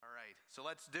So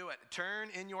let's do it. Turn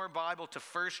in your Bible to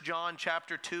 1 John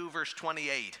chapter 2, verse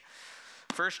 28.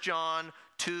 1 John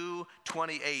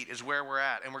 2:28 is where we're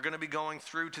at. And we're going to be going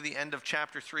through to the end of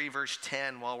chapter 3, verse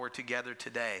 10 while we're together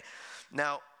today.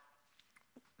 Now,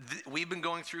 we've been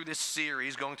going through this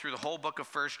series, going through the whole book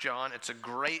of 1 John. It's a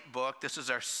great book. This is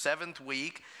our 7th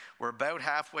week. We're about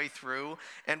halfway through.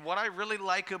 And what I really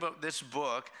like about this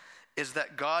book is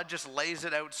that God just lays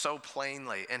it out so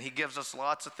plainly. And he gives us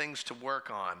lots of things to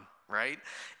work on, right?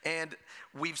 And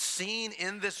we've seen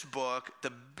in this book,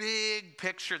 the big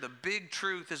picture, the big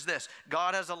truth is this: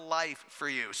 God has a life for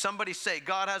you. Somebody say,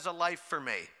 God has a life for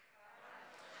me.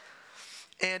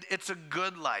 And it's a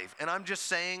good life. And I'm just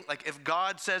saying, like, if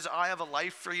God says, I have a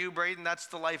life for you, Braden, that's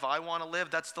the life I want to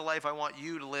live. That's the life I want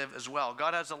you to live as well.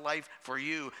 God has a life for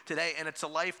you today. And it's a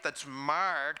life that's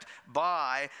marked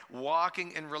by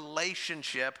walking in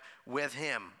relationship with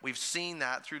him. We've seen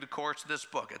that through the course of this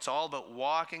book. It's all about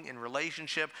walking in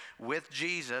relationship with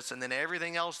Jesus, and then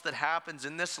everything else that happens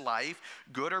in this life,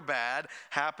 good or bad,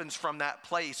 happens from that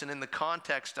place and in the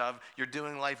context of you're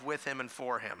doing life with him and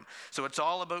for him. So it's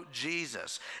all about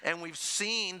Jesus. And we've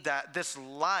seen that this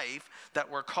life that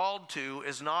we're called to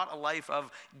is not a life of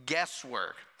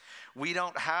guesswork. We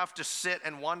don't have to sit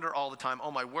and wonder all the time,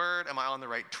 oh my word, am I on the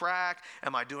right track?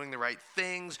 Am I doing the right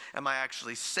things? Am I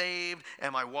actually saved?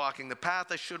 Am I walking the path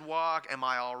I should walk? Am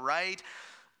I all right?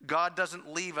 God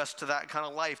doesn't leave us to that kind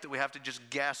of life that we have to just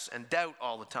guess and doubt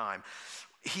all the time.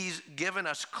 He's given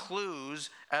us clues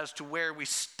as to where we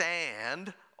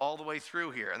stand all the way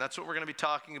through here. And that's what we're going to be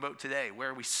talking about today,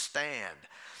 where we stand.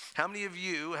 How many of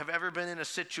you have ever been in a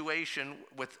situation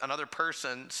with another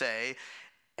person, say,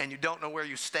 and you don't know where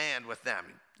you stand with them?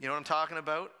 You know what I'm talking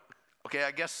about? Okay,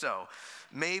 I guess so.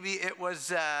 Maybe it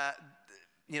was, a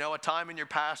time in your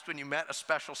past when you met a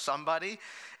special somebody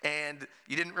and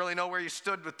you didn't really know where you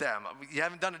stood with them. You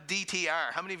haven't done a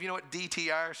DTR. How many of you know what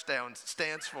DTR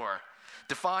stands for?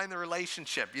 Define the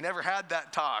relationship. You never had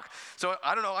that talk. So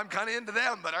I don't know, I'm kind of into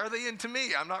them, but are they into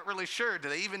me? I'm not really sure. Do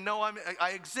they even know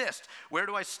I exist? Where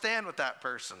do I stand with that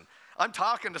person? I'm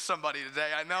talking to somebody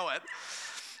today, I know it.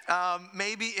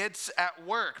 Maybe it's at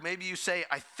work. Maybe you say,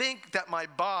 I think that my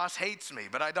boss hates me,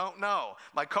 but I don't know.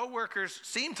 My coworkers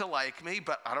seem to like me,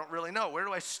 but I don't really know. Where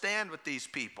do I stand with these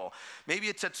people? Maybe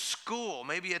it's at school.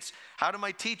 Maybe it's, how do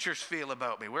my teachers feel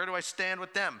about me? Where do I stand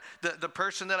with them? The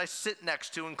person that I sit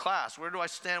next to in class, where do I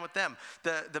stand with them?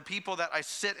 The people that I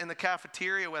sit in the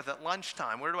cafeteria with at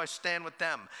lunchtime, where do I stand with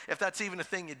them? If that's even a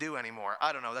thing you do anymore.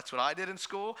 I don't know. That's what I did in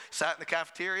school. Sat in the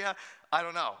cafeteria. I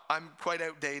don't know. I'm quite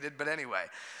outdated, but anyway.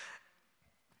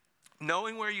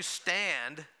 Knowing where you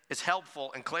stand is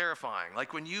helpful and clarifying.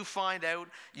 Like when you find out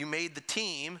you made the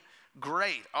team,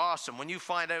 great, awesome. When you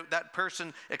find out that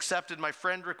person accepted my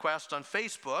friend request on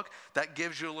Facebook, that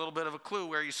gives you a little bit of a clue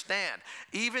where you stand.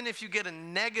 Even if you get a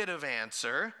negative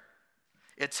answer,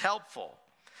 it's helpful.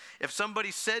 If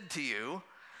somebody said to you,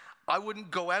 I wouldn't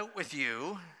go out with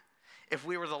you if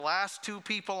we were the last two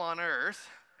people on earth,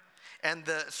 and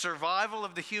the survival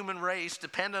of the human race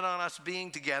depended on us being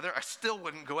together, I still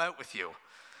wouldn't go out with you.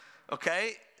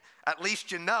 Okay? At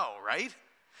least you know, right?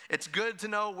 It's good to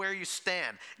know where you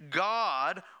stand.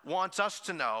 God wants us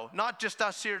to know, not just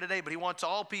us here today, but he wants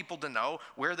all people to know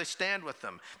where they stand with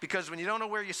them. Because when you don't know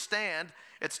where you stand,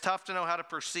 it's tough to know how to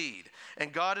proceed.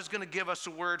 And God is going to give us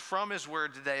a word from his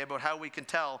word today about how we can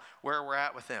tell where we're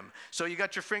at with him. So you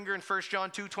got your finger in 1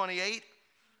 John 2:28?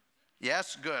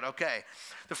 Yes? Good. Okay.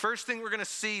 The first thing we're going to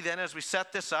see then as we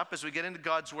set this up, as we get into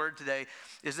God's word today,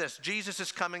 is this: Jesus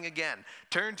is coming again.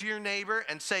 Turn to your neighbor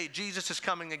and say, Jesus is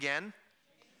coming again.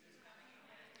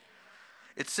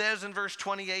 It says in verse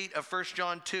 28 of 1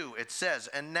 John 2, it says,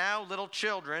 and now little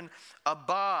children,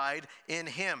 abide in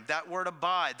him. That word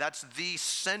abide, that's the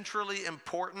centrally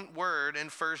important word in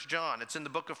 1 John. It's in the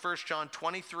book of 1 John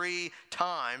 23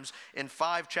 times in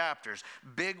 5 chapters.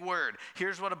 Big word.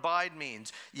 Here's what abide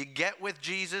means. You get with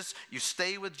Jesus, you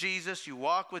stay with Jesus, you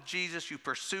walk with Jesus, you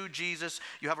pursue Jesus,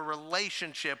 you have a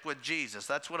relationship with Jesus.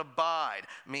 That's what abide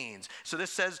means. So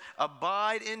this says,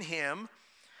 abide in him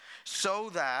so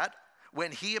that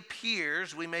when he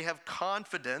appears, we may have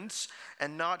confidence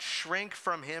and not shrink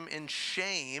from him in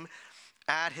shame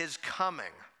at his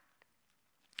coming.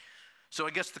 So I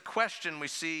guess the question we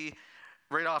see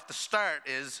right off the start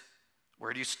is,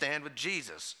 where do you stand with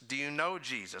Jesus? Do you know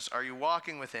Jesus? Are you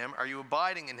walking with him? Are you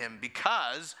abiding in him?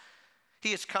 Because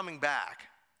he is coming back.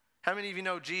 How many of you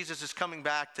know Jesus is coming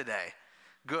back today?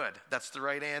 Good. That's the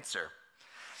right answer.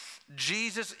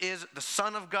 Jesus is the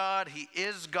Son of God. He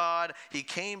is God. He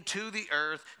came to the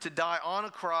earth to die on a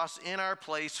cross in our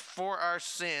place for our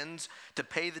sins, to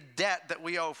pay the debt that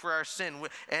we owe for our sin.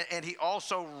 And he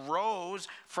also rose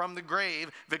from the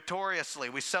grave victoriously.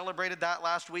 We celebrated that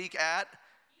last week at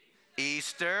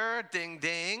Easter. Ding,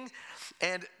 ding.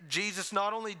 And Jesus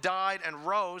not only died and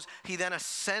rose, he then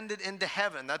ascended into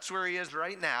heaven. That's where he is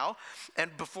right now.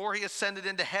 And before he ascended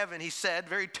into heaven, he said,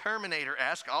 very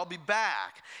Terminator-esque, I'll be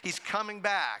back. He's coming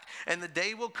back. And the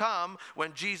day will come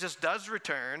when Jesus does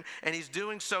return, and he's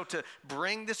doing so to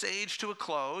bring this age to a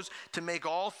close, to make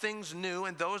all things new,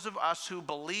 and those of us who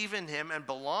believe in him and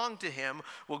belong to him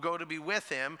will go to be with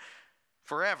him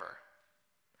forever.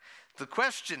 The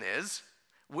question is,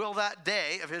 will that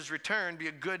day of his return be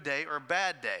a good day or a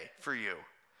bad day for you?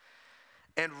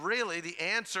 And really, the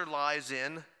answer lies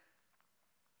in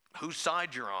whose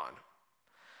side you're on.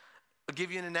 I'll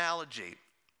give you an analogy.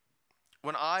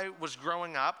 When I was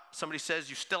growing up, somebody says,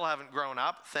 you still haven't grown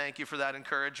up. Thank you for that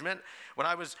encouragement. When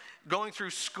I was going through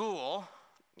school,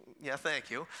 yeah,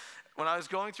 thank you. When I was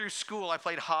going through school, I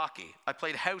played hockey. I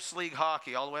played house league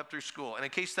hockey all the way up through school. And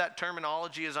in case that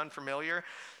terminology is unfamiliar,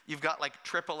 you've got like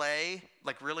AAA,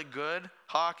 like really good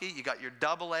hockey. You got your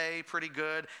AA, pretty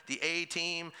good, the A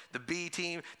team, the B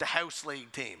team, the house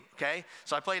league team, okay?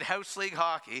 So I played house league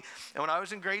hockey. And when I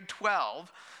was in grade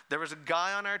 12, there was a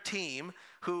guy on our team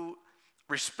who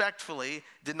respectfully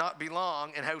did not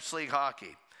belong in house league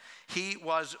hockey. He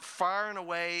was far and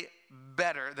away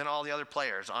better than all the other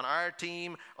players on our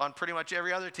team, on pretty much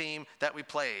every other team that we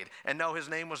played. And no, his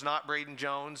name was not Braden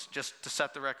Jones, just to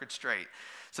set the record straight.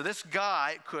 So this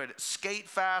guy could skate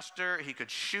faster, he could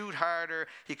shoot harder,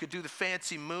 he could do the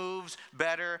fancy moves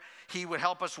better, he would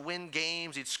help us win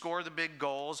games, he'd score the big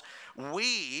goals.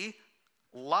 We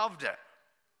loved it.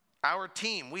 Our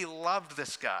team, we loved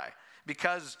this guy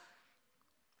because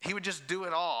he would just do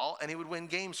it all and he would win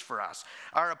games for us.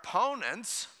 Our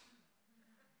opponents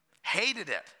hated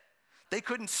it. They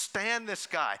couldn't stand this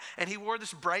guy. And he wore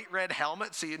this bright red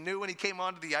helmet, so you knew when he came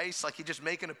onto the ice like he'd just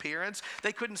make an appearance.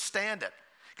 They couldn't stand it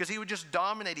because he would just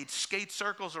dominate. He'd skate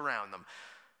circles around them.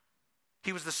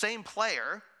 He was the same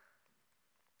player,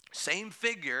 same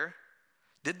figure,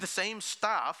 did the same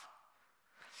stuff,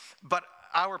 but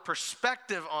our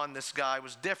perspective on this guy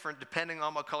was different depending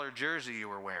on what color jersey you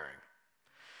were wearing.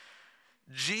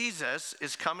 Jesus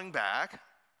is coming back.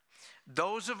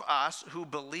 Those of us who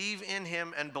believe in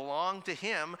him and belong to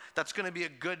him, that's going to be a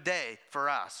good day for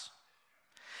us.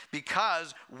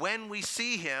 Because when we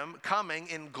see him coming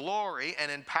in glory and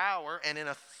in power and in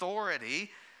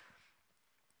authority,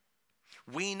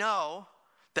 we know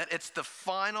that it's the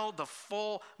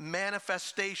full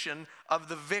manifestation of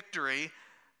the victory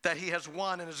that he has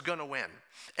won and is going to win.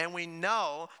 And we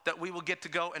know that we will get to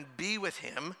go and be with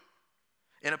him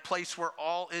in a place where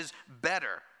all is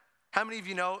better. How many of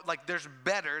you know, like, there's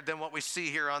better than what we see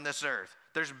here on this earth?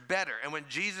 There's better. And when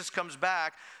Jesus comes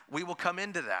back, we will come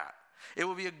into that. It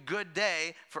will be a good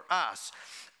day for us.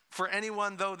 For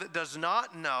anyone, though, that does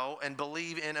not know and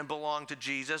believe in and belong to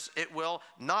Jesus, it will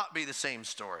not be the same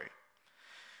story.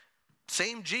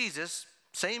 Same Jesus,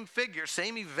 same figure,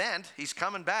 same event, he's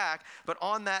coming back, but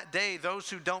on that day, those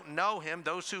who don't know him,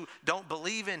 those who don't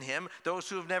believe in him, those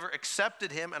who have never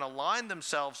accepted him and aligned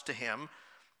themselves to him,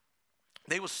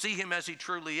 they will see him as he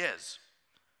truly is.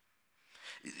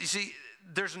 You see,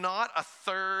 there's not a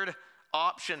third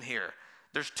option here.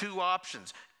 There's two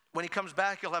options. When he comes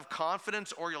back, you'll have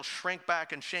confidence or you'll shrink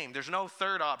back in shame. There's no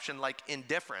third option like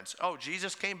indifference. Oh,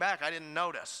 Jesus came back, I didn't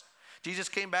notice. Jesus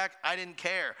came back, I didn't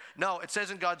care. No, it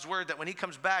says in God's word that when he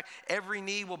comes back, every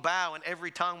knee will bow and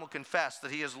every tongue will confess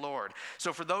that he is Lord.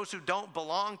 So for those who don't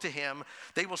belong to him,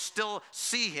 they will still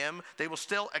see him, they will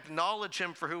still acknowledge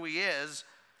him for who he is,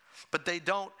 but they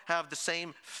don't have the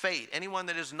same fate. Anyone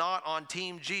that is not on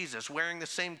Team Jesus, wearing the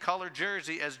same color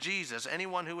jersey as Jesus,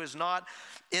 anyone who is not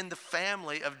in the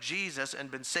family of Jesus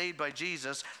and been saved by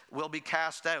Jesus will be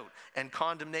cast out, and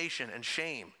condemnation and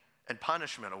shame and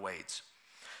punishment awaits.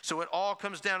 So it all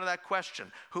comes down to that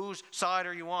question. Whose side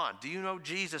are you on? Do you know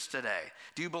Jesus today?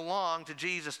 Do you belong to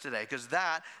Jesus today? Because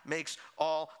that makes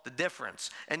all the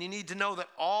difference. And you need to know that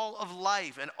all of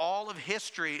life and all of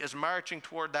history is marching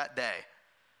toward that day.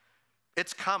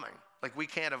 It's coming. Like, we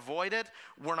can't avoid it.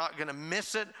 We're not going to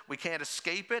miss it. We can't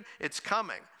escape it. It's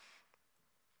coming.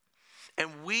 And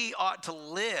we ought to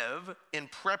live in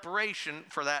preparation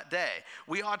for that day.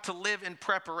 We ought to live in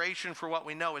preparation for what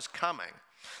we know is coming.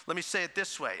 Let me say it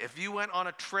this way. If you went on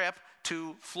a trip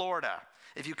to Florida,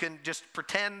 if you can just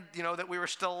pretend, that we were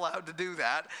still allowed to do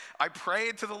that, I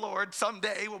pray to the Lord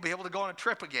someday we'll be able to go on a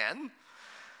trip again.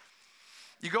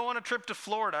 You go on a trip to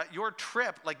Florida, your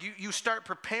trip, like you start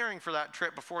preparing for that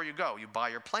trip before you go. You buy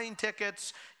your plane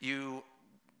tickets,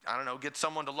 get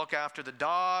someone to look after the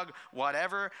dog,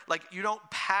 whatever. Like, you don't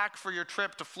pack for your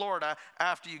trip to Florida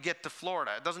after you get to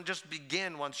Florida. It doesn't just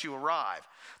begin once you arrive.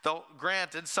 Though,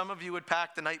 granted, some of you would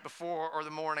pack the night before or the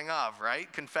morning of,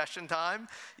 right? Confession time?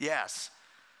 Yes.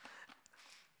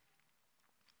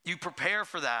 You prepare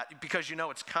for that because you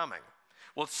know it's coming.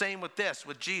 Well, same with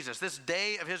Jesus. This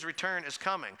day of his return is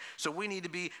coming. So we need to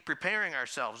be preparing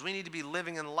ourselves. We need to be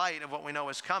living in light of what we know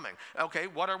is coming. Okay,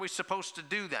 what are we supposed to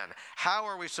do then? How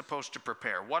are we supposed to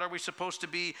prepare? What are we supposed to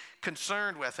be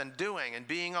concerned with and doing and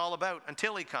being all about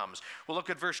until he comes? Well, look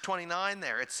at verse 29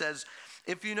 there. It says,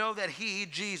 if you know that he,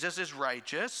 Jesus, is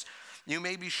righteous, you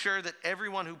may be sure that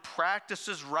everyone who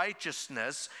practices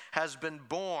righteousness has been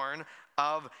born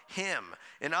of him.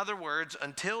 In other words,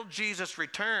 until Jesus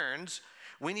returns,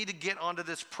 we need to get onto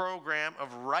this program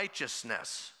of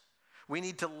righteousness. We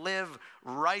need to live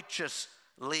righteously.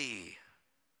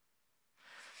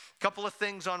 A couple of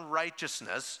things on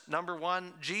righteousness. Number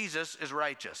one, Jesus is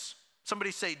righteous. Somebody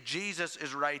say, Jesus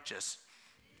is righteous.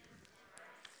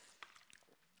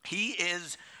 He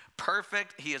is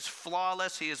perfect. He is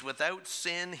flawless. He is without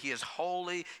sin. He is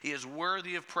holy. He is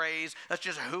worthy of praise. That's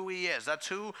just who he is. That's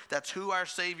who our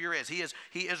Savior is. He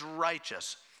is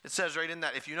righteous. It says right in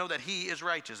that, if you know that he is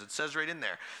righteous, it says right in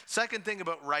there. Second thing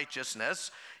about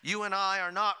righteousness, you and I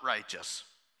are not righteous.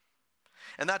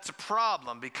 And that's a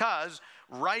problem because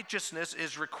righteousness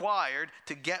is required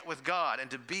to get with God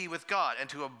and to be with God and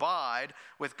to abide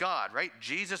with God, right?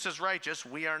 Jesus is righteous,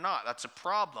 we are not. That's a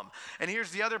problem. And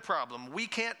here's the other problem. We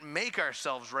can't make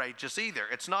ourselves righteous either.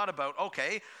 It's not about,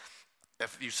 okay,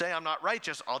 if you say I'm not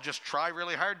righteous, I'll just try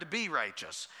really hard to be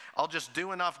righteous. I'll just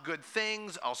do enough good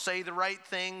things. I'll say the right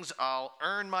things. I'll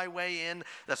earn my way in.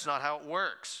 That's not how it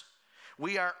works.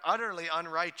 We are utterly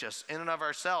unrighteous in and of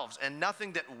ourselves, and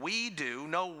nothing that we do,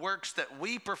 no works that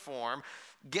we perform,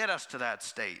 get us to that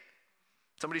state.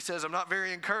 Somebody says, I'm not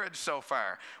very encouraged so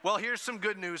far. Well, here's some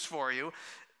good news for you.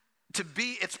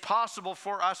 It's possible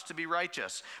for us to be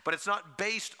righteous, but it's not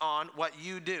based on what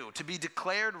you do. To be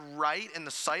declared right in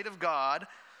the sight of God,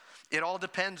 it all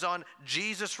depends on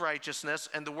Jesus' righteousness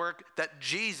and the work that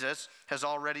Jesus has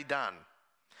already done.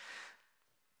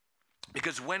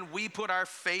 Because when we put our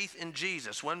faith in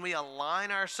Jesus, when we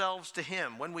align ourselves to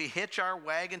him, when we hitch our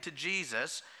wagon to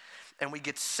Jesus and we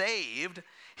get saved,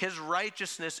 his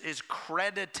righteousness is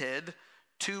credited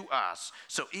to us.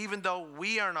 So even though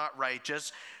we are not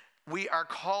righteous, we are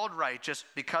called righteous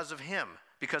because of him,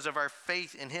 because of our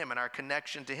faith in him and our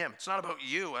connection to him. It's not about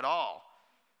you at all.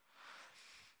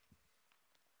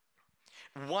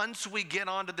 Once we get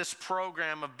onto this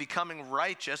program of becoming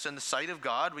righteous in the sight of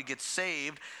God, we get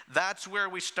saved, that's where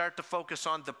we start to focus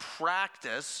on the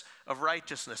practice of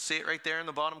righteousness. See it right there in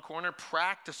the bottom corner?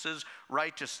 Practices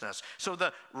righteousness. So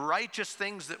the righteous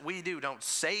things that we do don't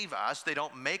save us. They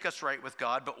don't make us right with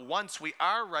God. But once we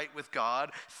are right with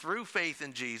God through faith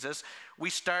in Jesus, we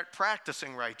start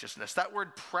practicing righteousness. That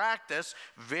word practice,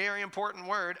 very important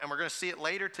word, and we're going to see it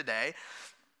later today.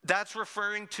 That's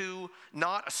referring to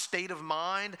not a state of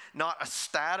mind, not a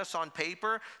status on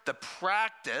paper. The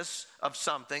practice of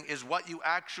something is what you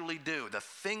actually do, the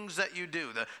things that you do,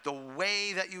 the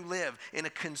way that you live in a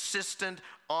consistent,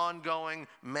 ongoing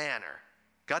manner.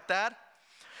 Got that?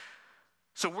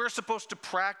 So we're supposed to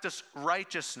practice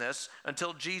righteousness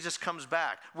until Jesus comes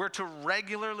back. We're to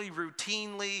regularly,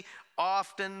 routinely,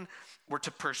 often, we're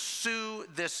to pursue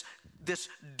this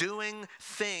doing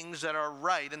things that are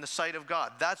right in the sight of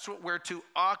God. That's what we're to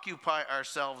occupy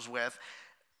ourselves with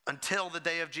until the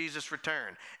day of Jesus'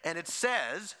 return. And it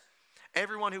says,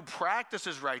 everyone who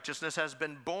practices righteousness has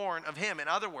been born of him. In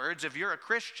other words, if you're a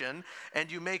Christian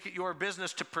and you make it your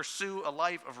business to pursue a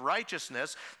life of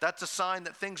righteousness, that's a sign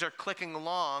that things are clicking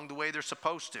along the way they're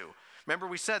supposed to. Remember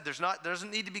we said there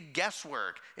doesn't need to be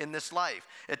guesswork in this life.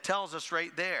 It tells us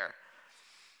right there.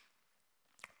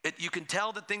 You can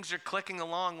tell that things are clicking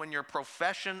along when your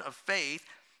profession of faith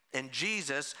in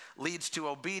Jesus leads to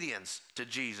obedience to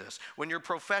Jesus. When your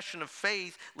profession of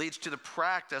faith leads to the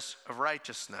practice of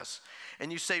righteousness.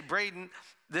 And you say, Braden,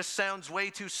 this sounds way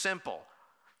too simple.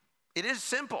 It is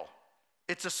simple.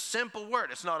 It's a simple word.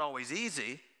 It's not always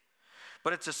easy,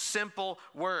 but it's a simple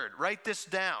word. Write this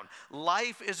down.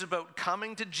 Life is about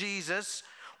coming to Jesus,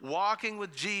 walking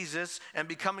with Jesus, and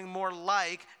becoming more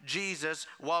like Jesus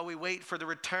while we wait for the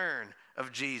return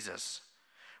of Jesus.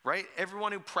 right?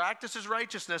 Everyone who practices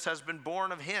righteousness has been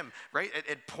born of him, right?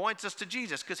 It points us to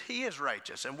Jesus because he is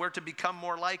righteous, and we're to become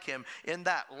more like him in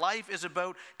that. Life is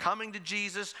about coming to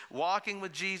Jesus, walking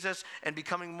with Jesus, and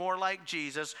becoming more like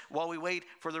Jesus while we wait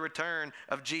for the return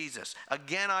of Jesus.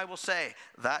 Again, I will say,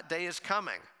 that day is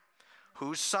coming.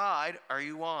 Whose side are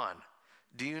you on?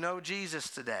 Do you know Jesus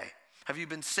today? Have you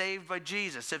been saved by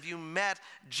Jesus? Have you met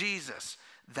Jesus?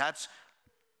 That's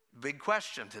a big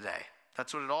question today.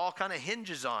 That's what it all kind of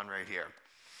hinges on right here.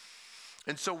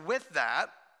 And so with that,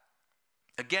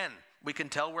 again, we can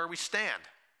tell where we stand.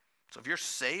 So if you're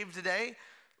saved today,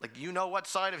 like you know what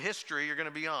side of history you're going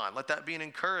to be on. Let that be an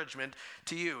encouragement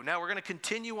to you. Now we're going to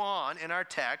continue on in our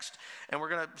text, and we're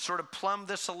going to sort of plumb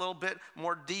this a little bit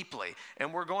more deeply.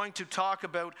 And we're going to talk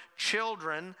about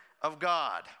children of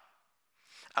God.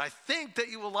 I think that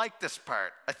you will like this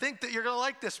part. I think that you're going to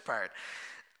like this part.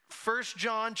 1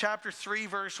 John chapter 3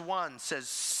 verse 1 says,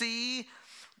 "See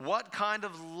what kind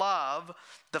of love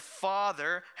the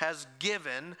Father has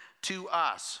given to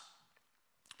us."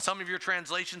 Some of your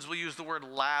translations will use the word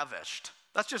lavished.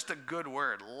 That's just a good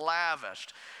word,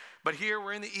 lavished. But here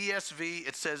we're in the ESV,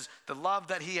 it says the love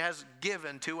that he has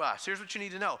given to us. Here's what you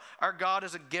need to know. Our God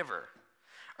is a giver.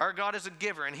 Our God is a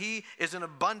giver, and he is an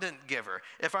abundant giver.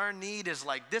 If our need is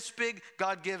like this big,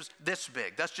 God gives this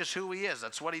big. That's just who he is.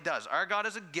 That's what he does. Our God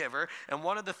is a giver, and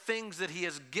one of the things that he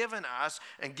has given us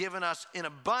and given us in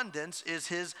abundance is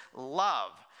his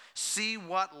love. See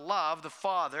what love the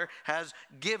Father has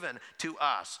given to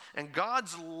us. And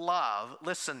God's love,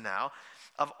 listen now,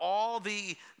 of all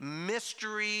the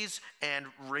mysteries and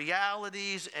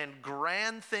realities and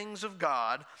grand things of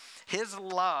God, his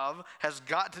love has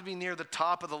got to be near the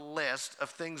top of the list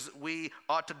of things that we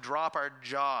ought to drop our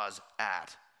jaws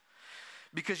at.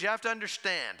 Because you have to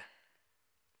understand,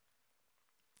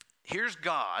 here's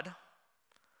God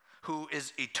who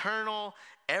is eternal,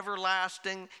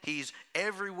 everlasting. He's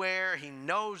everywhere. He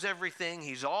knows everything.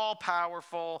 He's all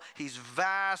powerful. He's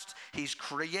vast. He's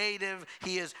creative.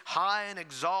 He is high and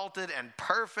exalted and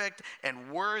perfect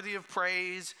and worthy of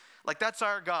praise. Like, that's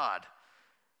our God.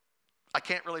 I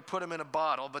can't really put him in a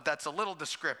bottle, but that's a little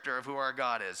descriptor of who our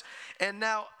God is. And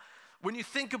now, when you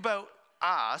think about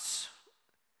us,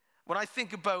 when I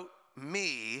think about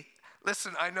me,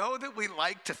 listen, I know that we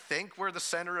like to think we're the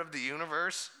center of the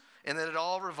universe, and that it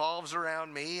all revolves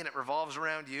around me and it revolves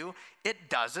around you.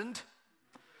 It doesn't.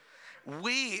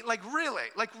 We,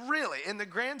 really, in the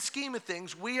grand scheme of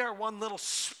things, we are one little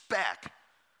speck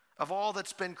of all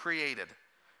that's been created.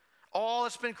 All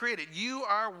that's been created. You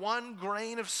are one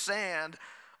grain of sand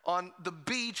on the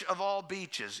beach of all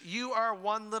beaches. You are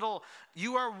one little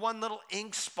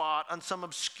ink spot on some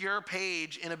obscure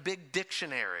page in a big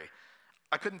dictionary.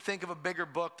 I couldn't think of a bigger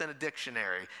book than a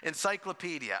dictionary.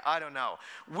 Encyclopedia, I don't know.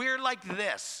 We're like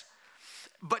this.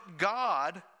 But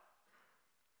God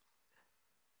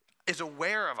is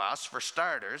aware of us, for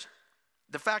starters.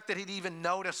 The fact that he'd even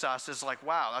notice us is like,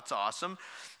 wow, that's awesome.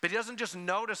 But he doesn't just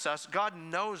notice us. God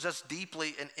knows us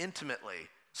deeply and intimately.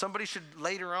 Somebody should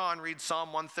later on read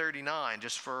Psalm 139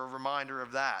 just for a reminder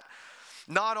of that.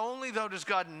 Not only, though, does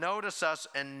God notice us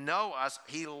and know us,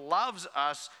 he loves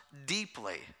us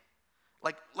deeply.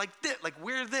 Like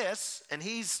we're this, and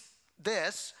he's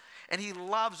this, and he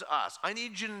loves us. I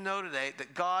need you to know today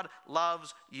that God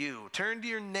loves you. Turn to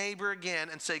your neighbor again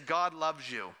and say, God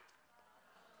loves you.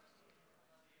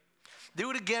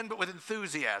 Do it again, but with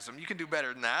enthusiasm. You can do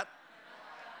better than that.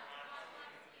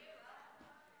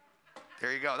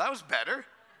 There you go. That was better.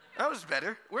 That was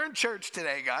better. We're in church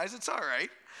today, guys. It's all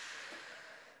right.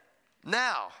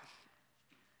 Now,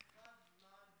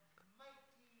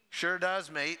 sure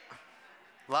does, mate.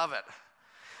 Love it.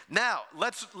 Now,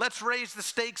 let's raise the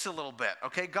stakes a little bit,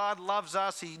 okay? God loves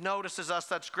us. He notices us.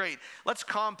 That's great. Let's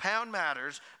compound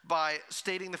matters by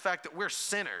stating the fact that we're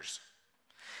sinners.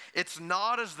 It's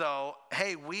not as though,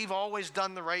 hey, we've always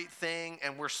done the right thing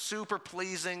and we're super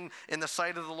pleasing in the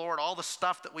sight of the Lord, all the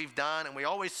stuff that we've done, and we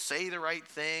always say the right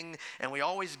thing and we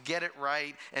always get it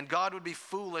right, and God would be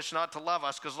foolish not to love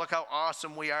us because look how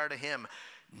awesome we are to him.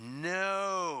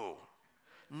 No,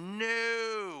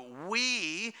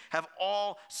 we have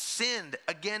all sinned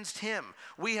against him.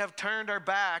 We have turned our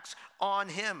backs on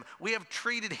him. We have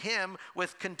treated him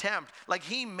with contempt. Like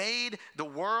he made the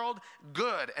world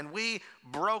good and we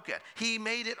broke it. He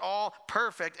made it all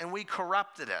perfect and we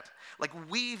corrupted it. Like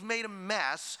we've made a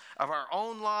mess of our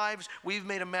own lives. We've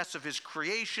made a mess of his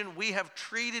creation. We have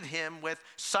treated him with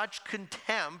such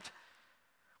contempt.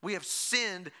 We have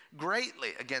sinned greatly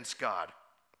against God.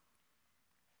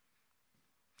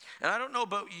 And I don't know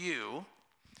about you,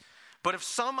 but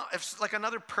if like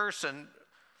another person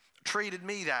treated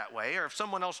me that way, or if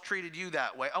someone else treated you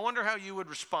that way, I wonder how you would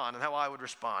respond and how I would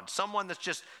respond. Someone that's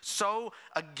just so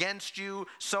against you,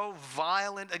 so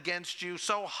violent against you,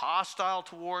 so hostile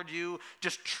toward you,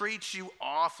 just treats you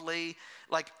awfully.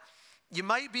 Like, you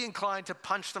might be inclined to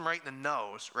punch them right in the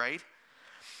nose, right?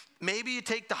 Maybe you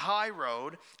take the high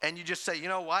road and you just say, you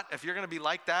know what, if you're going to be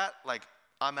like that, like,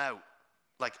 I'm out.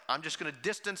 Like, I'm just going to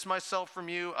distance myself from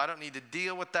you. I don't need to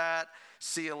deal with that.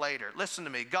 See you later. Listen to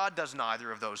me. God does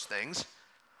neither of those things.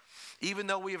 Even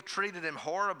though we have treated him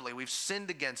horribly, we've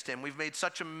sinned against him, we've made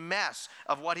such a mess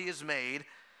of what he has made,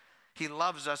 he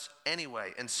loves us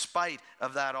anyway, in spite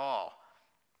of that all.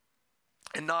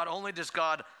 And not only does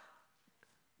God,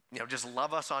 just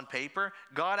love us on paper,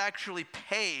 God actually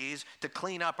pays to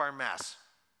clean up our mess.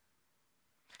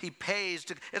 He pays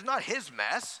to, it's not his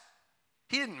mess.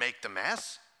 He didn't make the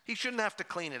mess. He shouldn't have to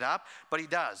clean it up, but he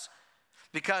does.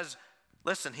 Because,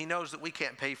 listen, he knows that we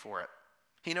can't pay for it.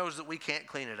 He knows that we can't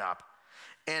clean it up.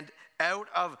 And out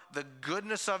of the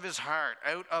goodness of his heart,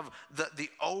 out of the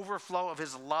overflow of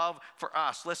his love for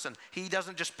us, listen, he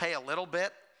doesn't just pay a little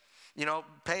bit,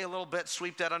 pay a little bit,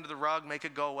 sweep that under the rug, make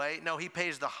it go away. No, he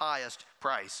pays the highest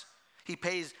price. He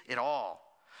pays it all.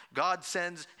 God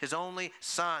sends his only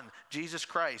son, Jesus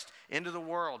Christ, into the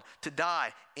world to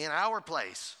die in our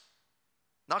place.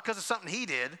 Not because of something he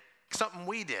did, something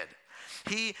we did.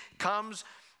 He comes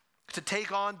to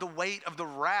take on the weight of the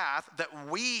wrath that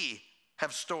we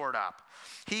have stored up.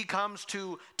 He comes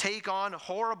to take on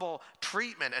horrible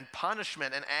treatment and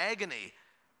punishment and agony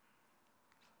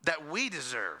that we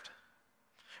deserved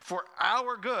for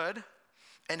our good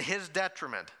and his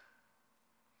detriment.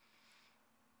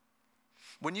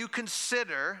 When you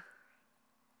consider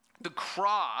the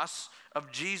cross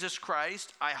of Jesus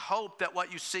Christ, I hope that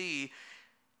what you see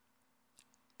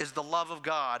is the love of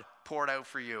God poured out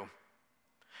for you.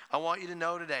 I want you to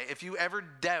know today, if you ever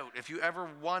doubt, if you ever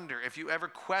wonder, if you ever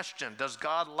question, does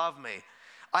God love me?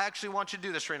 I actually want you to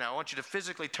do this right now. I want you to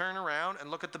physically turn around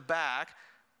and look at the back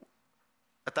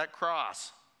at that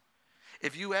cross.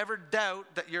 If you ever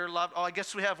doubt that you're loved, I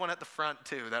guess we have one at the front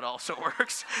too. That also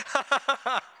works.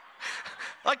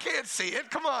 I can't see it.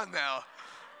 Come on now.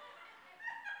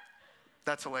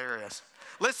 That's hilarious.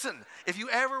 Listen, if you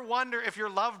ever wonder if you're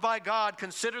loved by God,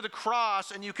 consider the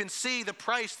cross and you can see the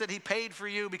price that he paid for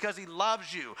you because he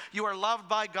loves you. You are loved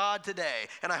by God today,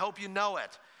 and I hope you know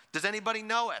it. Does anybody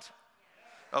know it?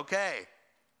 Okay.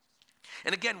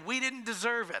 And again, we didn't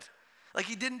deserve it. Like,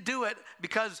 he didn't do it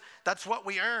because that's what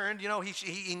we earned.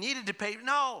 He needed to pay.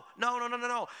 No.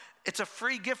 It's a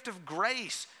free gift of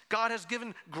grace. God has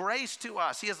given grace to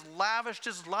us. He has lavished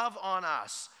his love on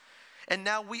us. And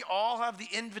now we all have the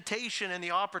invitation and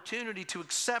the opportunity to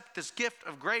accept this gift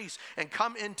of grace and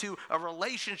come into a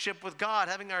relationship with God,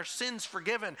 having our sins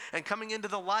forgiven and coming into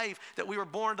the life that we were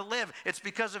born to live. It's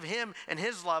because of him and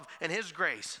his love and his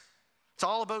grace. It's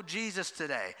all about Jesus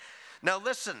today. Now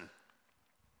listen,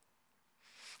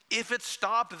 if it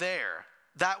stopped there,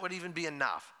 that would even be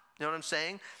enough. You know what I'm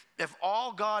saying? If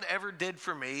all God ever did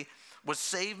for me was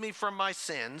save me from my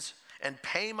sins and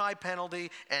pay my penalty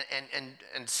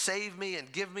and save me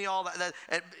and give me all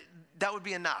that would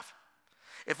be enough.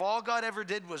 If all God ever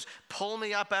did was pull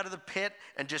me up out of the pit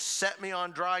and just set me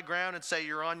on dry ground and say,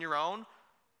 you're on your own.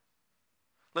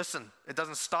 Listen, it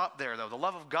doesn't stop there though. The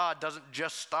love of God doesn't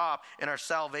just stop in our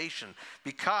salvation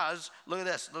because, look at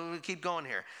this, let me keep going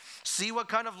here. See what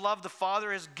kind of love the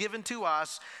Father has given to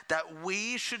us that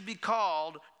we should be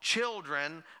called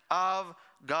children of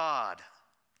God.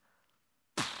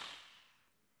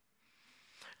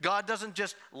 God doesn't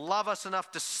just love us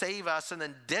enough to save us and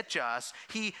then ditch us.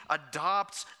 He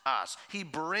adopts us. He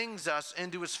brings us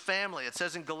into his family. It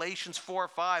says in Galatians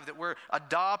 4:5 that we're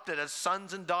adopted as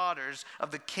sons and daughters of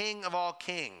the King of all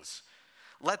kings.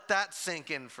 Let that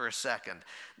sink in for a second.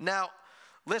 Now,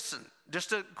 listen,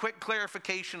 just a quick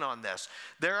clarification on this.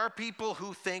 There are people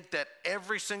who think that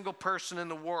every single person in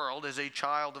the world is a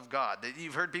child of God.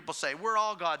 You've heard people say, we're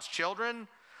all God's children.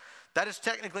 That is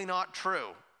technically not true.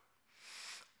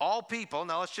 All people,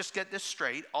 now let's just get this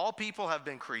straight, all people have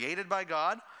been created by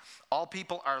God. All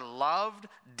people are loved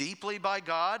deeply by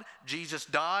God. Jesus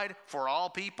died for all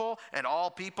people, and all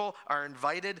people are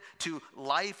invited to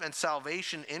life and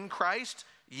salvation in Christ.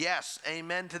 Yes,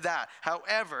 amen to that.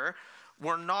 However,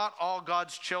 we're not all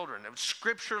God's children.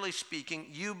 Scripturally speaking,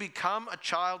 you become a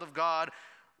child of God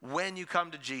when you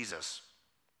come to Jesus.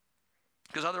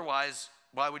 Because otherwise,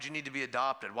 why would you need to be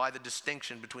adopted? Why the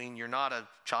distinction between you're not a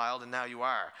child and now you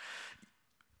are?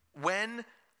 When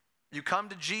you come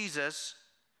to Jesus,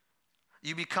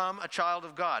 you become a child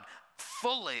of God.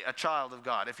 fully a child of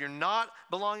God. If you're not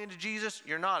belonging to Jesus,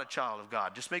 you're not a child of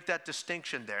God. Just make that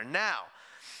distinction there. Now,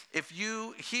 if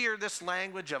you hear this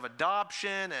language of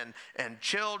adoption and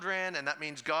children, and that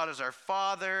means God is our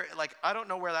Father, like, I don't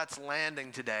know where that's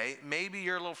landing today. Maybe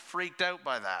you're a little freaked out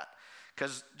by that.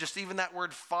 Because just even that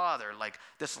word father, like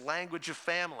this language of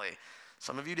family,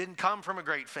 some of you didn't come from a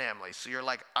great family, so you're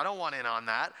like, I don't want in on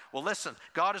that. Well, listen,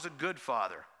 God is a good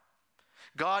Father.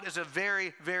 God is a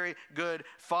very, very good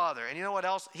Father. And you know what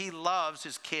else? He loves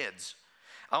his kids.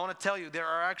 I want to tell you, there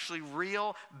are actually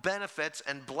real benefits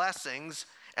and blessings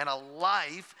and a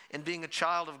life in being a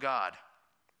child of God.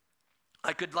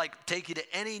 I could take you to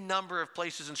any number of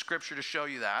places in Scripture to show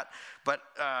you that. But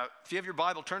if you have your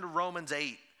Bible, turn to Romans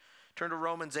 8. Turn to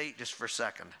Romans 8 just for a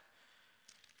second.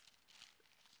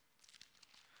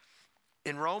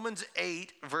 In Romans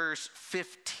 8, verse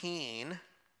 15,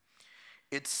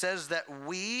 it says that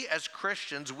we as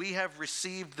Christians, we have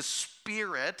received the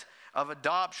spirit of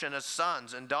adoption as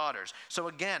sons and daughters. So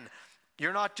again,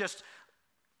 you're not just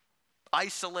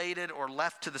isolated or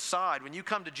left to the side. When you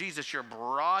come to Jesus, you're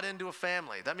brought into a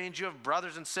family. That means you have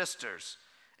brothers and sisters,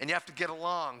 and you have to get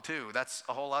along too. That's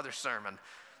a whole other sermon.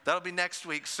 That'll be next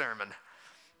week's sermon.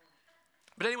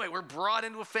 But anyway, we're brought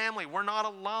into a family. We're not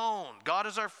alone. God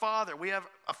is our Father. We have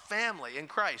a family in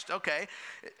Christ. Okay,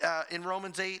 in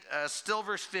Romans 8, still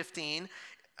verse 15,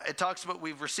 it talks about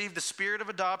we've received the spirit of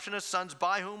adoption as sons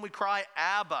by whom we cry,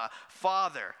 Abba,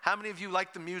 Father. How many of you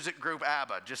like the music group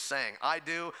ABBA? Just saying. I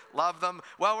do. Love them.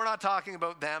 Well, we're not talking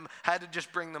about them. Had to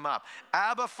just bring them up.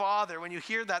 Abba, Father, when you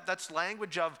hear that, that's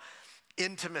language of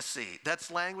intimacy.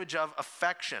 That's language of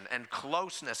affection and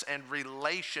closeness and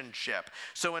relationship.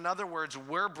 So in other words,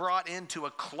 we're brought into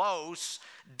a close,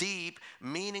 deep,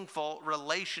 meaningful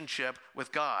relationship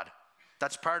with God.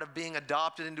 That's part of being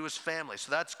adopted into his family. So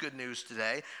that's good news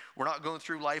today. We're not going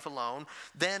through life alone.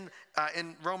 Then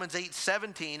in Romans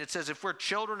 8:17, it says, if we're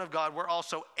children of God, we're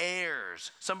also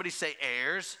heirs. Somebody say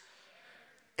heirs.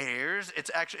 Heirs.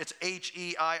 It's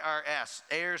H-E-I-R-S.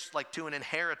 Heirs, like to an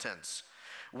inheritance.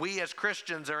 We as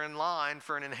Christians are in line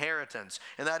for an inheritance.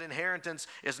 And that inheritance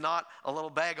is not a little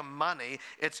bag of money.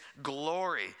 It's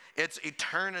glory. It's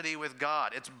eternity with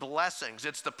God. It's blessings.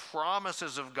 It's the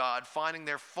promises of God finding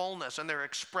their fullness and their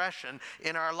expression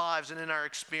in our lives and in our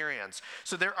experience.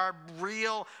 So there are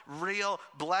real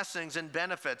blessings and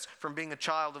benefits from being a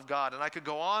child of God. And I could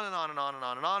go on and on and on and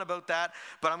on and on about that,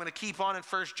 but I'm going to keep on in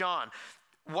 1 John.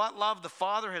 What love the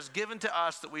Father has given to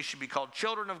us that we should be called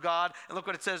children of God. And look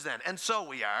what it says then. And so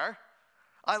we are.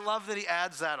 I love that he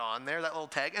adds that on there, that little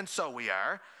tag. And so we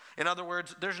are. In other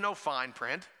words, there's no fine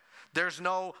print. There's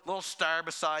no little star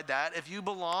beside that. If you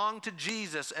belong to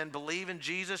Jesus and believe in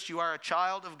Jesus, you are a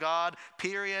child of God,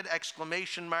 period,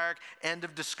 exclamation mark, end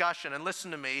of discussion. And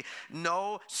listen to me,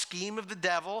 no scheme of the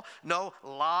devil, no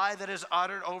lie that is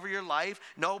uttered over your life,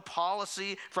 no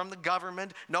policy from the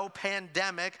government, no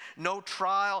pandemic, no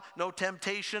trial, no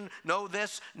temptation, no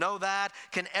this, no that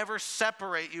can ever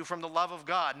separate you from the love of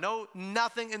God.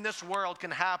 Nothing in this world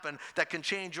can happen that can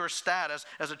change your status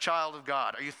as a child of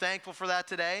God. Are you thankful for that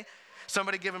today?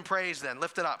 Somebody give him praise then.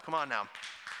 Lift it up. Come on now.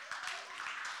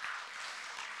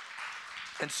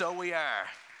 And so we are.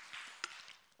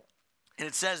 And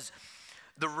it says,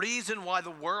 the reason why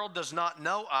the world does not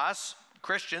know us,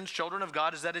 Christians, children of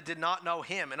God, is that it did not know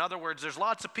him. In other words, there's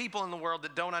lots of people in the world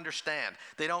that don't understand.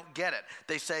 They don't get it.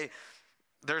 They say,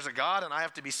 there's a God and I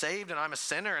have to be saved and I'm a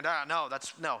sinner. And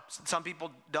no, some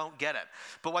people don't get it.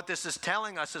 But what this is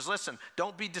telling us is, listen,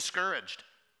 don't be discouraged.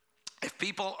 If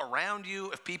people around you,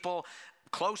 if people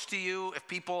close to you, if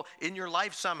people in your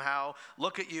life somehow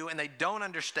look at you and they don't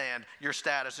understand your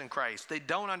status in Christ, they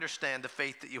don't understand the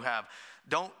faith that you have,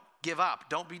 don't give up.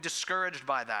 Don't be discouraged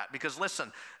by that. Because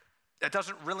listen, it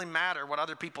doesn't really matter what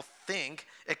other people think.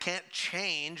 It can't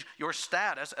change your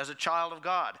status as a child of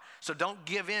God. So don't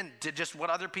give in to just what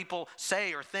other people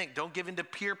say or think. Don't give in to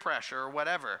peer pressure or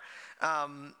whatever,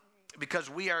 because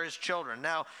we are his children.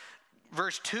 Now,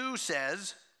 verse 2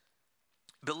 says,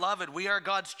 beloved, we are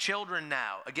God's children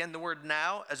now. Again, the word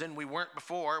now, as in we weren't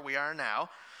before, we are now,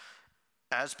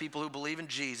 as people who believe in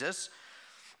Jesus.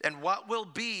 And what will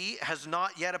be has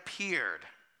not yet appeared.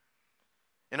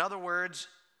 In other words,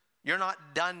 you're not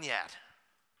done yet.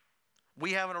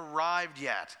 We haven't arrived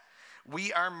yet.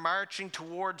 We are marching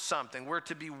towards something. We're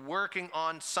to be working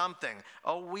on something.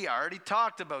 Oh, we already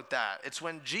talked about that. It's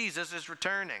when Jesus is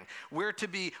returning. We're to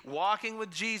be walking with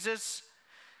Jesus,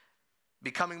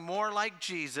 becoming more like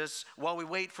Jesus while we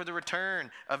wait for the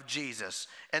return of Jesus.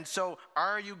 And so,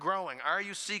 are you growing? Are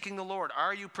you seeking the Lord?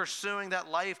 Are you pursuing that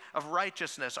life of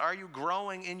righteousness? Are you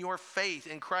growing in your faith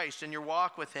in Christ and your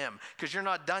walk with him? Because you're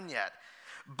not done yet.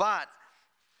 But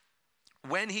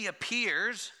when he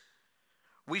appears,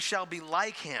 we shall be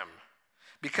like him,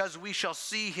 because we shall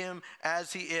see him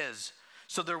as he is.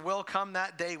 So there will come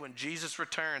that day when Jesus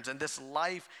returns and this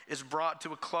life is brought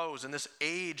to a close and this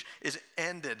age is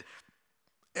ended.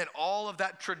 And all of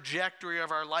that trajectory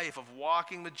of our life of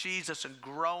walking with Jesus and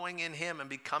growing in him and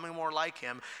becoming more like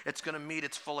him, it's going to meet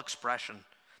its full expression.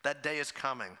 That day is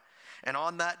coming. And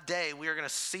on that day, we are going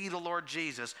to see the Lord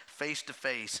Jesus face to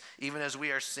face, even as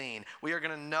we are seen. We are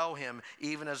going to know him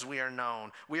even as we are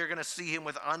known. We are going to see him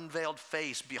with unveiled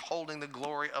face, beholding the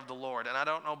glory of the Lord. And I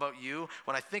don't know about you,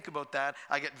 when I think about that,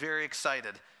 I get very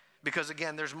excited. Because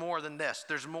again, there's more than this.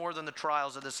 There's more than the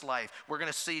trials of this life. We're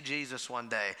going to see Jesus one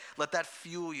day. Let that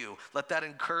fuel you. Let that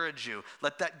encourage you.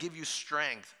 Let that give you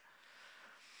strength.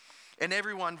 And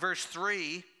everyone, verse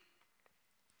 3,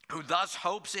 who thus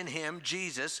hopes in him,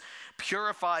 Jesus,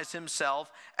 purifies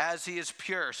himself as he is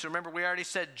pure. So remember, we already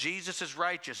said Jesus is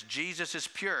righteous. Jesus is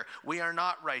pure. We are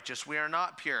not righteous. We are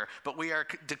not pure. But we are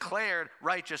declared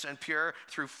righteous and pure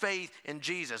through faith in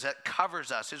Jesus. That covers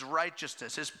us, his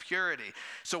righteousness, his purity.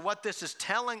 So what this is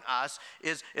telling us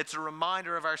is it's a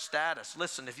reminder of our status.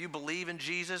 Listen, if you believe in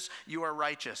Jesus, you are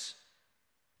righteous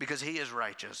because he is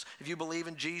righteous. If you believe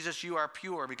in Jesus, you are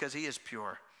pure because he is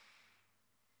pure.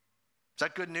 Is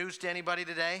that good news to anybody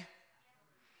today?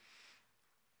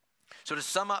 So to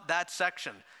sum up that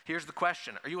section, here's the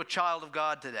question. Are you a child of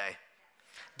God today?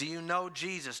 Do you know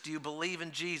Jesus? Do you believe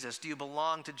in Jesus? Do you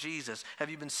belong to Jesus? Have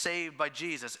you been saved by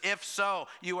Jesus? If so,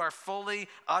 you are fully,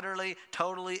 utterly,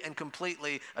 totally, and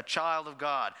completely a child of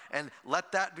God. And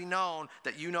let that be known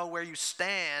that you know where you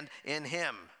stand in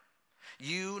him.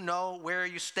 You know where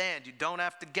you stand. You don't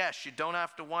have to guess. You don't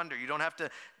have to wonder. You don't have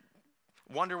to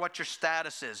wonder what your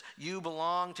status is. You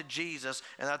belong to Jesus,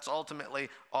 and that's ultimately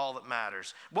all that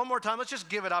matters. One more time, let's just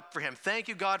give it up for him. Thank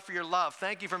you, God, for your love.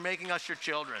 Thank you for making us your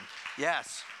children.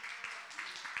 Yes.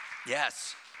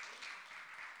 Yes.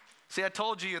 See, I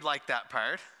told you you'd like that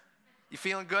part. You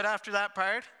feeling good after that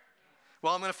part?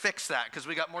 Well, I'm going to fix that because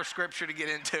we got more scripture to get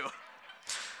into.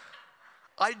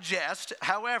 I jest.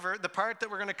 However, the part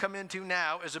that we're going to come into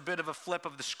now is a bit of a flip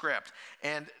of the script.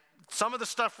 And some of the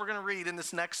stuff we're going to read in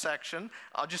this next section,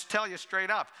 I'll just tell you straight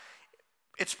up,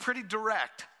 it's pretty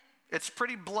direct. It's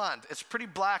pretty blunt. It's pretty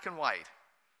black and white.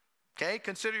 Okay?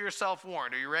 Consider yourself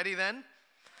warned. Are you ready then?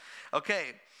 Okay.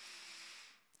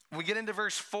 We get into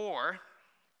verse 4.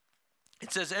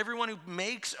 It says, everyone who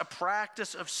makes a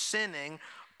practice of sinning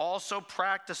also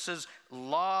practices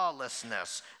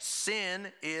lawlessness. Sin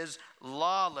is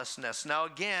lawlessness. Now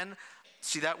again,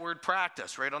 see that word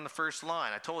practice right on the first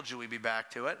line. I told you we'd be back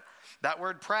to it. That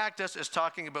word practice is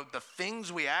talking about the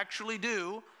things we actually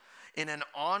do in an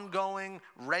ongoing,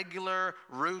 regular,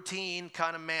 routine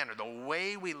kind of manner. The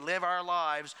way we live our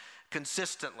lives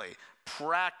consistently.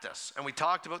 Practice. And we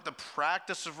talked about the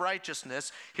practice of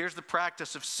righteousness. Here's the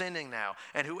practice of sinning now.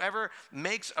 And whoever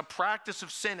makes a practice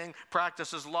of sinning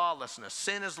practices lawlessness.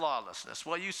 Sin is lawlessness.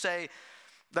 Well, you say,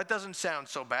 that doesn't sound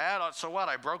so bad. So what?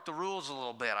 I broke the rules a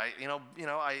little bit. I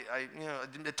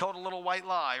told a little white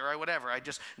lie or whatever.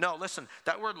 No, listen,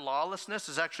 that word lawlessness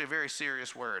is actually a very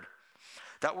serious word.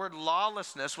 That word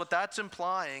lawlessness, what that's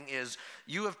implying is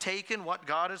you have taken what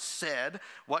God has said,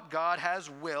 what God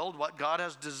has willed, what God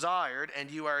has desired,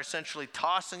 and you are essentially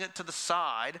tossing it to the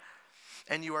side,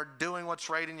 and you are doing what's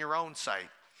right in your own sight.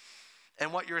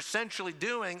 And what you're essentially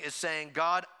doing is saying,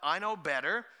 God, I know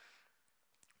better.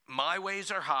 My ways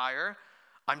are higher.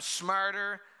 I'm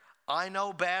smarter. I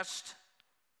know best.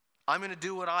 I'm going to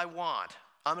do what I want.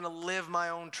 I'm going to live my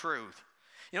own truth.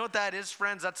 You know what that is,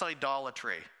 friends? That's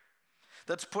idolatry.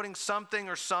 That's putting something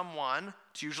or someone,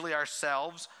 it's usually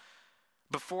ourselves,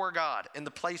 before God, in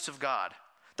the place of God.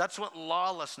 That's what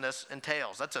lawlessness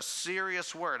entails. That's a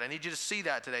serious word. I need you to see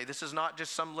that today. This is not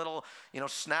just some little,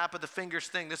 snap of the fingers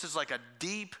thing. This is like a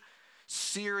deep,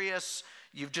 serious,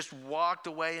 you've just walked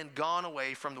away and gone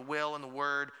away from the will and the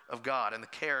word of God and the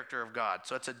character of God.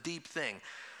 So it's a deep thing.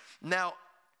 Now,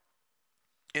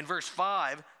 in verse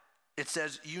 5, it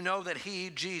says, you know that he,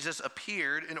 Jesus,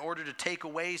 appeared in order to take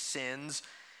away sins,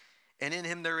 and in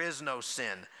him there is no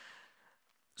sin.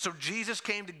 So Jesus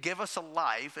came to give us a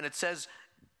life, and it says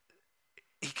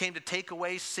he came to take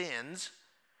away sins.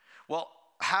 Well,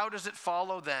 how does it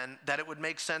follow then that it would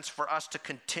make sense for us to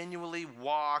continually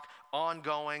walk,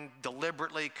 ongoing,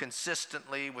 deliberately,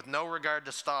 consistently, with no regard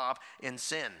to stop in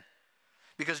sin?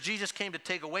 Because Jesus came to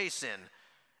take away sin.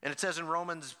 And it says in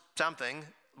Romans something,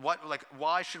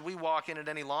 why should we walk in it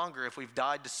any longer if we've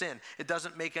died to sin? It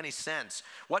doesn't make any sense.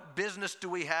 What business do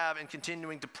we have in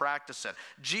continuing to practice it?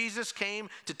 Jesus came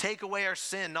to take away our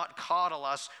sin, not coddle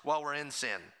us while we're in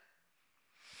sin.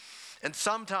 And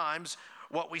sometimes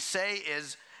what we say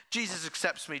is, Jesus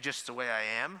accepts me just the way I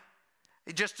am.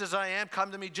 Just as I am,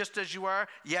 come to me just as you are.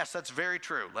 Yes, that's very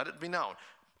true. Let it be known.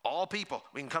 All people,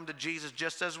 we can come to Jesus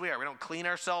just as we are. We don't clean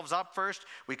ourselves up first.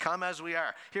 We come as we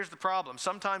are. Here's the problem.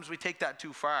 Sometimes we take that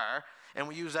too far, and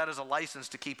we use that as a license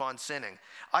to keep on sinning.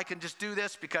 I can just do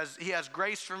this because he has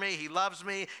grace for me. He loves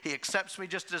me. He accepts me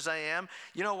just as I am.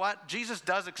 You know what? Jesus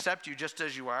does accept you just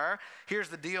as you are. Here's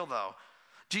the deal, though.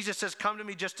 Jesus says, come to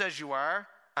me just as you are,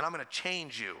 and I'm going to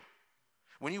change you.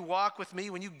 When you walk with me,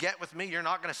 when you get with me, you're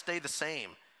not going to stay the same.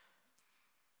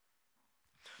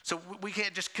 So we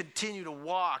can't just continue to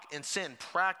walk in sin,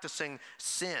 practicing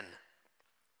sin.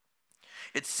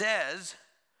 It says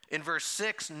in verse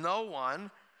 6, no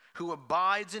one who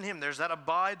abides in him, there's that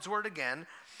abides word again,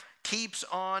 keeps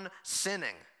on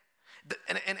sinning.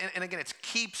 And again, it's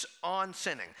keeps on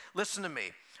sinning. Listen to me.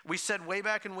 We said way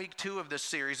back in week 2 of this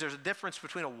series, there's a difference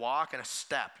between a walk and a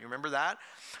step. You remember that?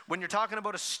 When you're talking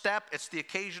about a step, it's the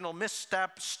occasional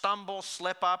misstep, stumble,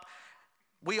 slip up.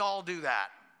 We all do that.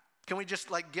 Can we just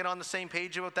get on the same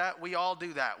page about that? We all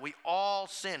do that. We all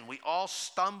sin. We all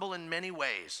stumble in many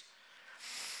ways.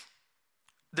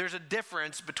 There's a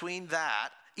difference between that.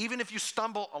 Even if you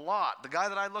stumble a lot, the guy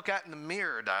that I look at in the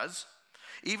mirror does.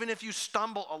 Even if you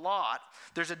stumble a lot,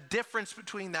 there's a difference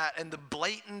between that and the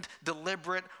blatant,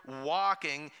 deliberate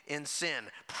walking in sin,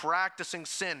 practicing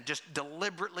sin, just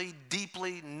deliberately,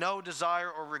 deeply, no desire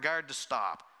or regard to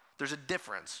stop. There's a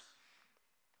difference.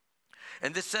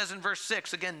 And this says in verse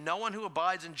 6, again, no one who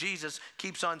abides in Jesus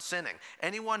keeps on sinning.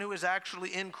 Anyone who is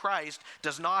actually in Christ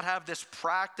does not have this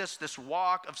practice, this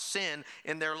walk of sin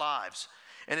in their lives.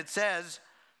 And it says,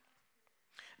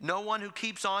 no one who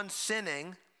keeps on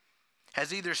sinning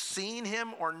has either seen him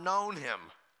or known him.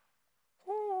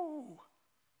 Woo.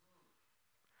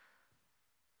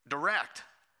 Direct.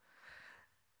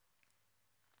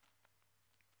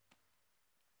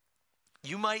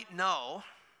 You might know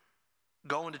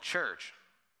going to church.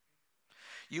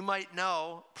 You might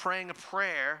know praying a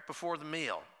prayer before the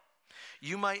meal.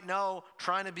 You might know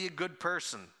trying to be a good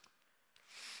person.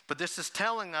 But this is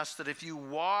telling us that if you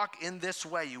walk in this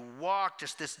way, you walk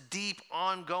just this deep,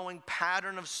 ongoing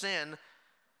pattern of sin,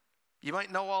 you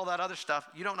might know all that other stuff.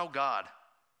 You don't know God.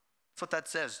 That's what that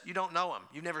says. You don't know him.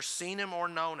 You've never seen him or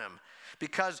known him,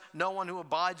 because no one who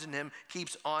abides in him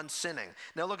keeps on sinning.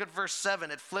 Now look at verse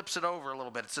 7. It flips it over a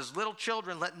little bit. It says, little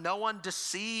children, let no one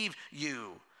deceive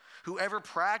you. Whoever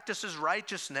practices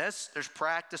righteousness, there's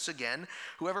practice again.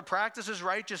 Whoever practices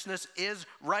righteousness is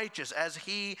righteous as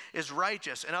he is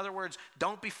righteous. In other words,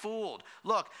 don't be fooled.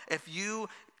 Look, if you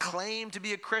claim to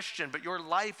be a Christian, but your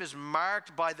life is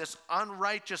marked by this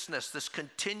unrighteousness, this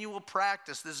continual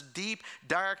practice, this deep,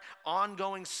 dark,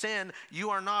 ongoing sin,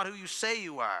 you are not who you say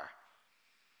you are.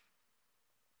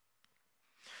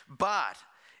 But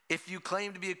if you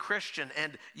claim to be a Christian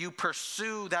and you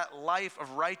pursue that life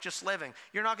of righteous living,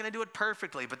 you're not going to do it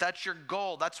perfectly, but that's your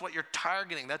goal. That's what you're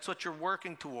targeting. That's what you're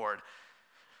working toward.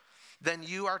 Then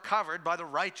you are covered by the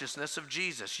righteousness of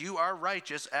Jesus. You are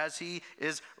righteous as he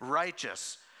is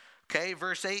righteous. Okay,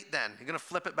 verse 8 then. You're going to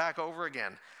flip it back over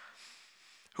again.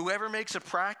 Whoever makes a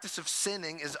practice of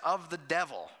sinning is of the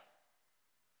devil.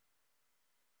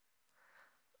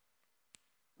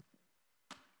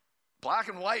 Black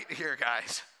and white here,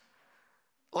 guys.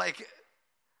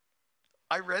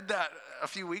 I read that a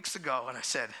few weeks ago and I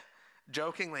said,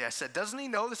 jokingly, doesn't he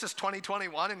know this is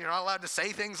 2021 and you're not allowed to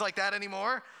say things like that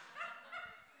anymore?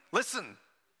 Listen,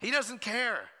 he doesn't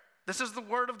care. This is the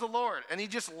word of the Lord, and he's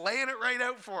just laying it right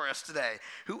out for us today.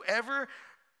 Whoever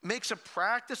makes a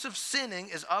practice of sinning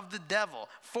is of the devil,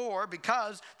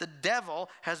 because the devil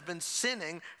has been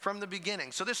sinning from the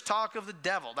beginning. So this talk of the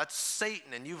devil, that's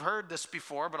Satan, and you've heard this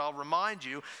before, but I'll remind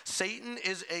you, Satan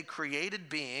is a created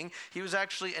being. He was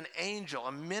actually an angel,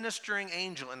 a ministering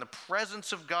angel in the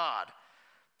presence of God,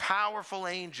 powerful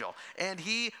angel, and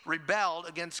he rebelled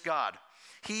against God.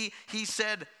 He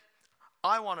said,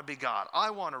 I want to be God.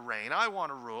 I want to reign. I want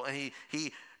to rule. And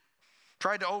he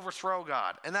tried to overthrow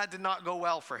God, and that did not go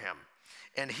well for him.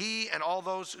 And he and all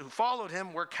those who followed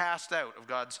him were cast out of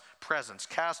God's presence,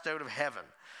 cast out of heaven.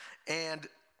 And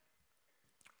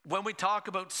when we talk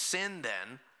about sin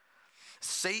then,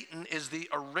 Satan is the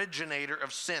originator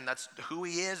of sin. That's who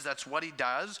he is. That's what he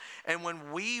does. And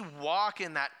when we walk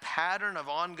in that pattern of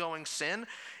ongoing sin,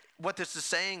 what this is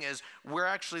saying is we're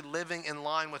actually living in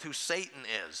line with who Satan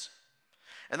is.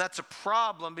 And that's a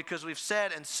problem because we've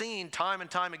said and seen time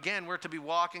and time again we're to be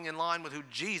walking in line with who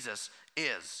Jesus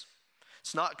is.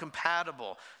 It's not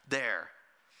compatible there.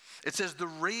 It says the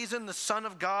reason the Son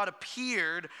of God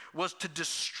appeared was to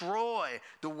destroy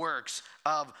the works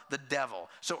of the devil.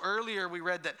 So earlier we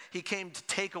read that he came to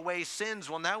take away sins.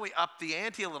 Well, now we up the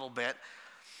ante a little bit.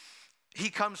 He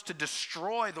comes to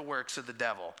destroy the works of the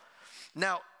devil.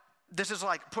 Now, this is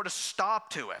like put a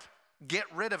stop to it. Get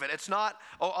rid of it. It's not,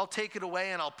 oh, I'll take it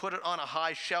away and I'll put it on a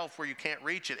high shelf where you can't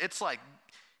reach it. It's like,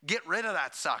 get rid of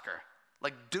that sucker.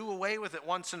 Like, do away with it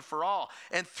once and for all.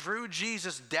 And through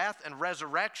Jesus' death and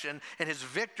resurrection and his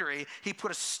victory, he put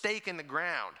a stake in the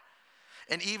ground.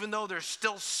 And even though there's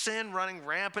still sin running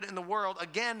rampant in the world,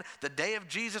 again, the day of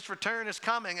Jesus' return is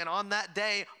coming. And on that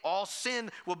day, all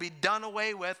sin will be done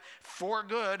away with for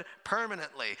good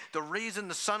permanently. The reason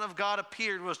the Son of God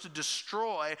appeared was to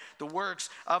destroy the works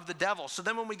of the devil. So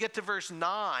then when we get to verse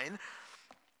 9,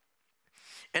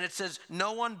 and it says,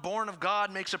 no one born of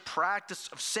God makes a practice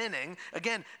of sinning.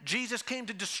 Again, Jesus came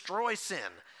to destroy sin.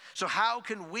 So how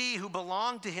can we who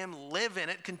belong to him live in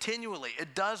it continually?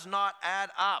 It does not add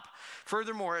up.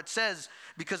 Furthermore, it says,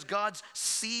 because God's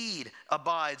seed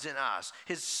abides in us.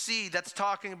 His seed, that's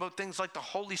talking about things like the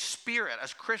Holy Spirit.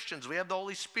 As Christians, we have the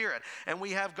Holy Spirit, and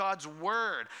we have God's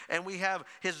word, and we have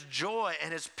his joy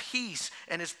and his peace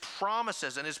and his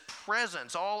promises and his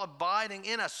presence all abiding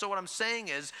in us. So what I'm saying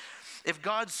is, if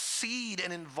God's seed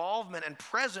and involvement and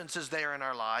presence is there in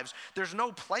our lives, there's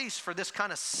no place for this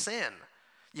kind of sin.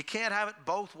 You can't have it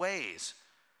both ways.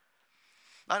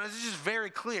 This is just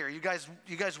very clear. You guys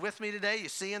with me today? You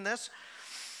seeing this?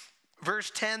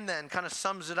 Verse 10 then kind of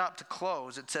sums it up to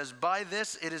close. It says, by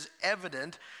this it is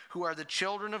evident who are the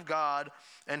children of God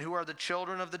and who are the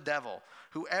children of the devil.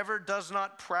 Whoever does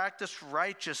not practice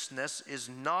righteousness is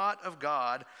not of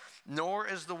God, nor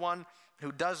is the one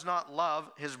who does not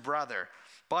love his brother.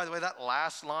 By the way, that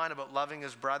last line about loving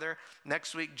his brother,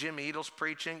 next week Jim Edel's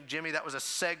preaching. Jimmy, that was a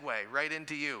segue right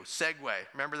into you. Segue.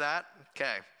 Remember that?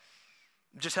 Okay.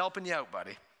 Just helping you out,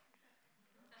 buddy.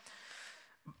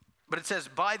 But it says,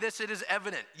 by this it is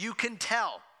evident. You can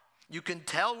tell. You can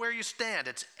tell where you stand.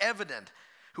 It's evident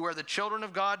who are the children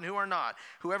of God and who are not.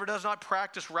 Whoever does not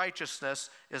practice righteousness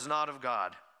is not of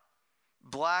God.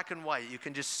 Black and white. You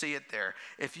can just see it there.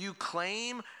 If you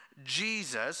claim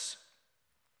Jesus,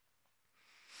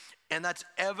 and that's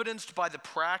evidenced by the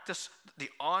practice, the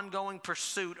ongoing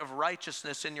pursuit of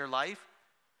righteousness in your life,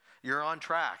 you're on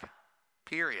track,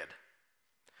 period.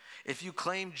 If you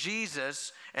claim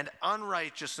Jesus and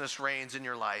unrighteousness reigns in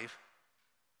your life,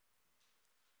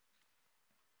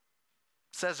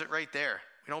 it says it right there.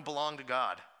 We don't belong to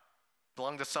God. We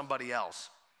belong to somebody else.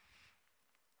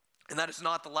 And that is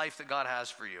not the life that God has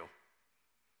for you.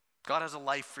 God has a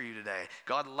life for you today.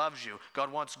 God loves you.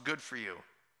 God wants good for you.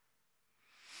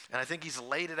 And I think he's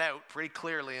laid it out pretty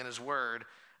clearly in his word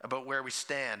about where we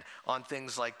stand on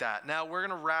things like that. Now we're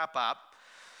going to wrap up.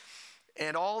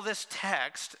 And all this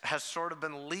text has sort of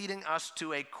been leading us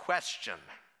to a question.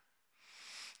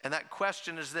 And that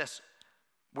question is this: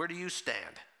 where do you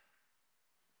stand?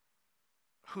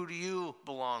 Who do you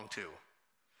belong to?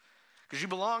 Because you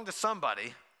belong to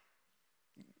somebody.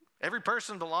 Every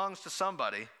person belongs to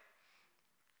somebody.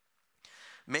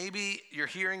 Maybe you're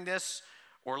hearing this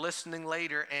or listening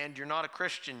later and you're not a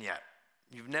Christian yet.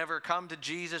 You've never come to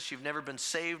Jesus. You've never been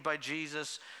saved by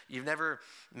Jesus. You've never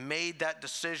made that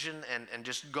decision and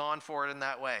just gone for it in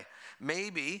that way.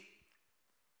 Maybe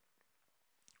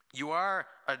you are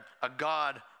a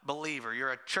God believer.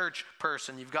 You're a church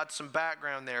person. You've got some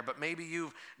background there, but maybe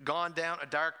you've gone down a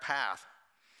dark path.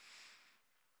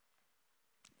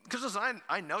 Because listen,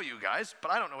 I know you guys,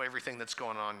 but I don't know everything that's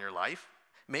going on in your life.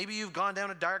 Maybe you've gone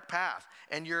down a dark path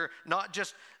and you're not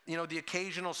just, the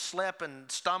occasional slip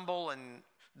and stumble and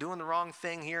doing the wrong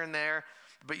thing here and there,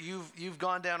 but you've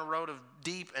gone down a road of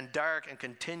deep and dark and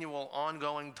continual,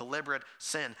 ongoing, deliberate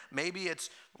sin. Maybe it's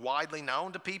widely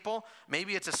known to people.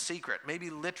 Maybe it's a secret. Maybe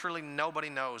literally nobody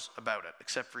knows about it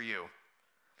except for you.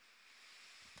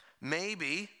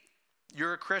 Maybe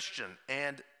you're a Christian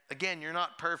and, again, you're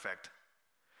not perfect,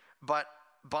 but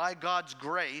by God's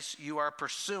grace, you are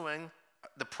pursuing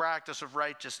the practice of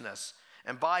righteousness.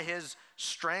 And by his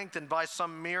strength and by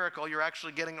some miracle, you're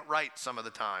actually getting it right some of the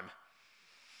time.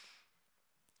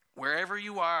 Wherever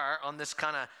you are on this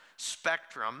kind of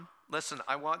spectrum, listen,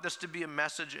 I want this to be a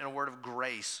message and a word of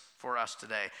grace for us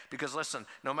today. Because listen,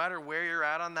 no matter where you're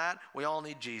at on that, we all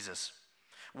need Jesus.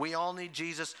 We all need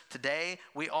Jesus today.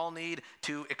 We all need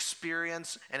to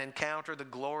experience and encounter the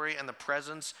glory and the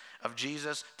presence of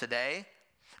Jesus today.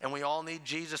 And we all need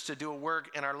Jesus to do a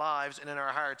work in our lives and in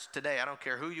our hearts today. I don't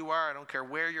care who you are. I don't care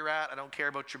where you're at. I don't care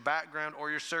about your background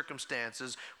or your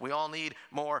circumstances. We all need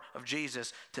more of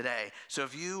Jesus today. So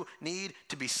if you need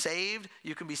to be saved,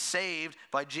 you can be saved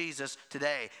by Jesus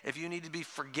today. If you need to be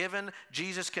forgiven,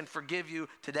 Jesus can forgive you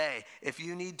today. If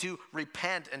you need to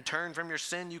repent and turn from your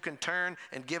sin, you can turn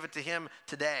and give it to him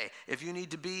today. If you need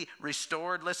to be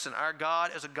restored, listen, our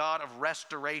God is a God of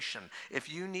restoration.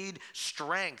 If you need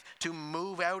strength to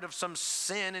move out of some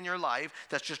sin in your life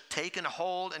that's just taken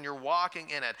hold and you're walking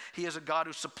in it, he is a God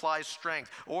who supplies strength.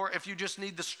 Or if you just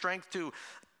need the strength to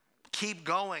keep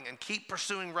going and keep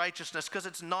pursuing righteousness, because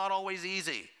it's not always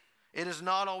easy. It is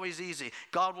not always easy.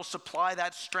 God will supply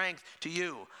that strength to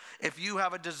you. If you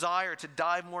have a desire to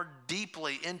dive more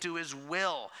deeply into his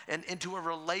will and into a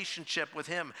relationship with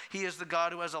him, he is the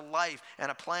God who has a life and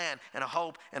a plan and a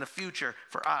hope and a future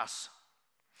for us.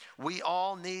 We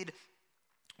all need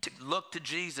to look to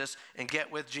Jesus and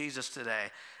get with Jesus today.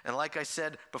 And like I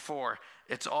said before,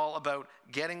 it's all about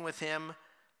getting with him,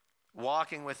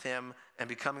 walking with him, and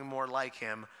becoming more like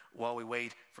him while we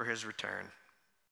wait for his return.